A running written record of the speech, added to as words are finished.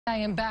I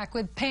am back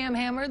with Pam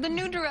Hammer, the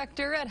new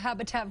director at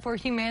Habitat for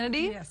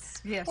Humanity.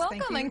 Yes. Welcome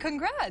thank you. and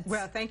congrats.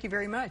 Well, thank you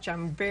very much.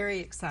 I'm very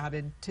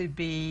excited to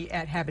be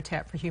at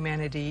Habitat for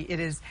Humanity. It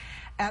is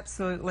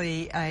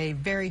absolutely a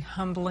very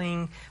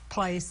humbling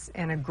place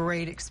and a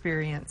great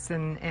experience,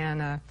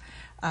 and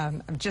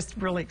I'm just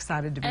really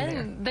excited to be there.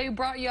 And they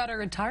brought you out of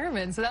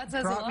retirement, so that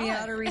says a lot. Brought me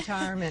out of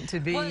retirement to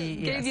be. What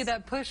gave you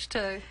that push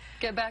to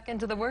get back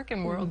into the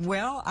working world?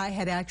 Well, I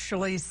had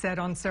actually sat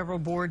on several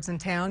boards in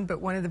town, but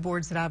one of the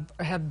boards that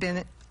I have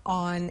been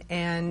on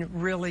and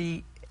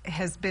really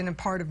has been a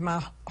part of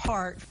my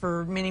heart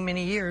for many,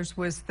 many years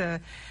was the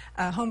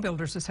Home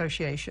Builders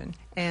Association.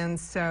 And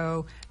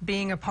so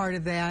being a part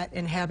of that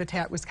and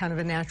Habitat was kind of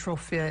a natural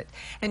fit.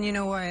 And you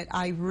know what?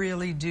 I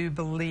really do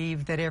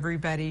believe that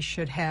everybody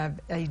should have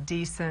a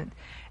decent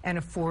and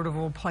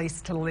affordable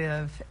place to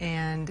live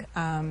and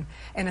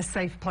a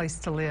safe place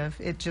to live.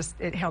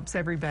 It helps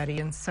everybody,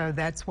 and so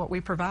that's what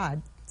we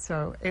provide.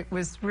 So it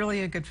was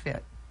really a good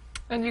fit.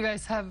 And you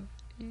guys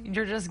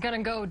you're just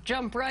going to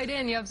jump right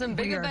in. You have some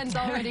big events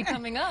already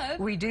coming up.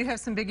 We do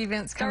have some big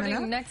events coming up.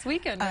 Starting next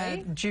weekend,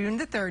 right? June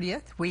the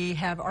 30th, we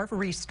have our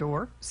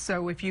Restore.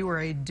 So if you are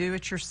a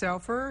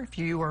do-it-yourselfer, if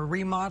you are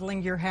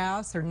remodeling your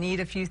house or need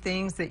a few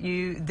things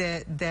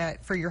that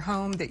for your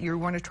home that you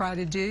want to try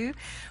to do,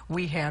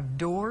 we have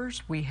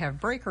doors, we have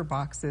breaker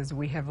boxes,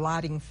 we have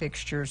lighting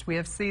fixtures, we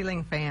have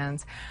ceiling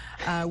fans,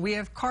 we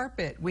have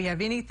carpet, we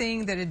have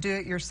anything that a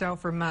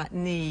do-it-yourselfer might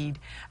need.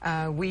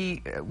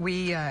 We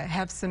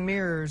have some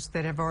mirrors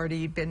that have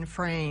already been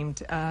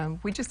framed.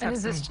 We just have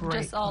some great. And is this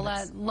just all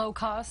at low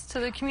cost to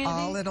the community?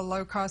 All at a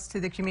low cost to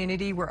the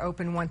community. We're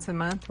open once a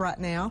month right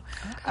now.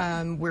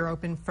 Okay. We're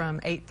open from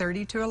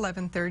 8:30 to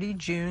 11:30,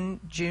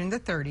 June the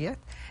 30th,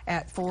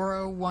 at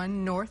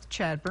 401 North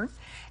Chadbourn.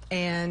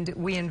 And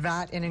we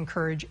invite and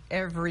encourage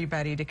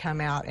everybody to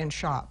come out and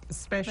shop,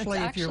 especially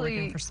if you're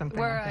looking for something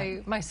like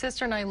that. My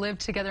sister and I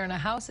lived together in a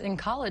house in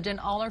college, and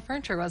all our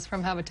furniture was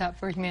from Habitat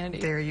for Humanity.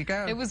 There you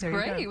go. It was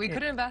great. We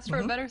couldn't have asked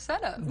for a better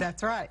setup.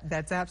 That's right.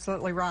 That's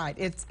absolutely right.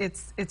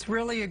 It's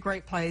really a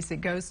great place.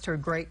 It goes to a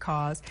great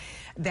cause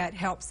that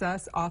helps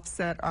us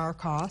offset our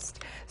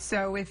cost.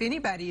 So if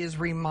anybody is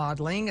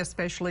remodeling,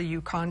 especially you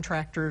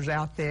contractors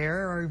out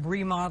there or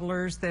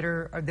remodelers that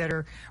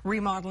are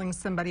remodeling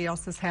somebody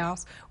else's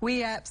house,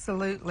 we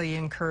absolutely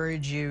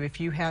encourage you, if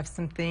you have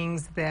some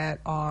things that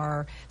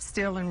are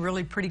still in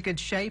really pretty good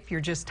shape, you're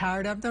just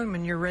tired of them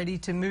and you're ready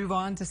to move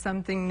on to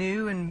something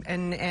new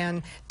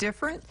and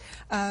different,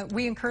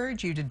 we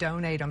encourage you to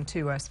donate them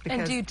to us.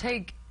 And do you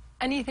take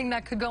anything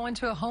that could go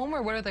into a home,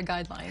 or what are the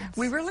guidelines?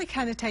 We really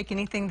kind of take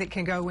anything that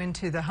can go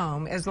into the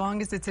home as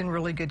long as it's in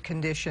really good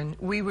condition.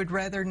 We would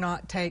rather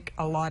not take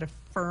a lot of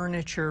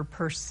furniture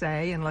per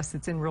se unless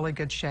it's in really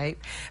good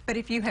shape. But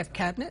if you have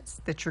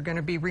cabinets that you're going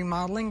to be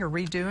remodeling or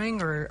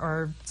redoing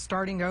or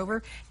starting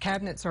over,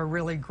 cabinets are a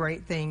really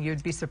great thing.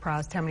 You'd be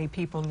surprised how many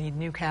people need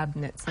new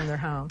cabinets in their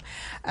home.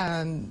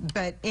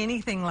 But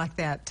anything like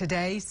that.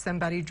 Today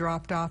somebody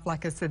dropped off,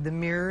 like I said, the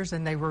mirrors,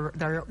 and they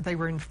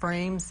were in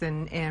frames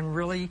and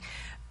really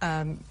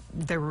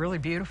they were really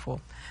beautiful.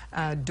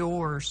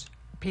 Doors.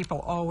 People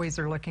always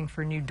are looking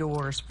for new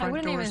doors.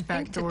 Front doors,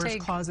 back doors,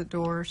 closet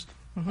doors.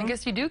 I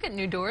guess you do get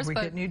new doors, we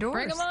get new doors.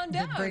 Bring them on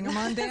down. Bring them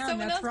on down.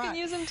 Someone That's else can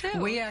use them too.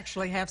 We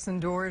actually have some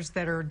doors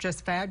that are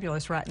just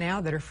fabulous right now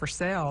that are for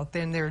sale.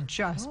 Then they're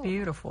just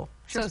beautiful.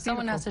 So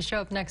someone has to show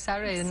up next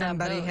Saturday and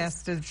somebody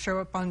has to show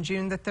up on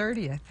June the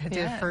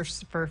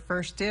 30th for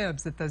first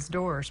dibs at those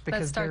doors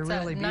because they're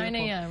really beautiful. 9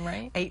 a.m.,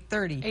 right?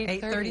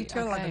 8:30 to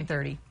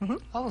 11:30.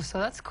 Oh, so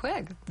that's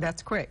quick.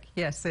 That's quick.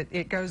 Yes,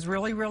 it goes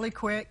really, really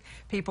quick.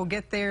 People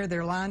get there.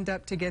 They're lined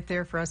up to get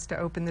there for us to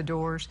open the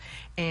doors,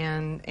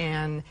 and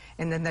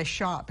then they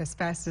shop as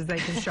fast as they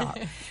can shop.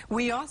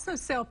 We also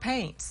sell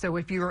paint. So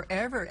if you're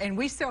ever, and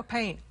we sell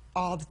paint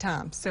all the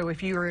time. So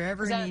if you are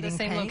ever needing paint, at the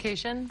same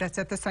location? That's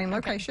at the same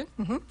location.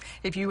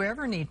 If you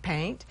ever need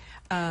paint,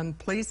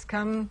 please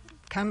come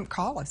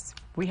call us.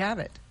 We have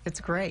it. It's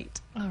great.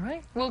 All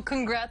right. Well,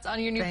 congrats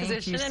on your new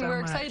position, and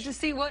we're excited to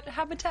see what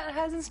Habitat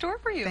has in store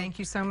for you. Thank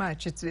you so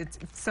much.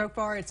 So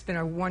far it's been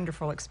a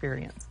wonderful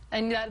experience.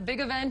 And that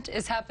big event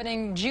is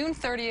happening June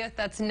 30th.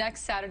 That's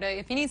next Saturday.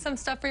 If you need some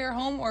stuff for your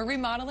home or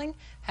remodeling,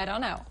 head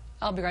on out.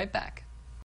 I'll be right back.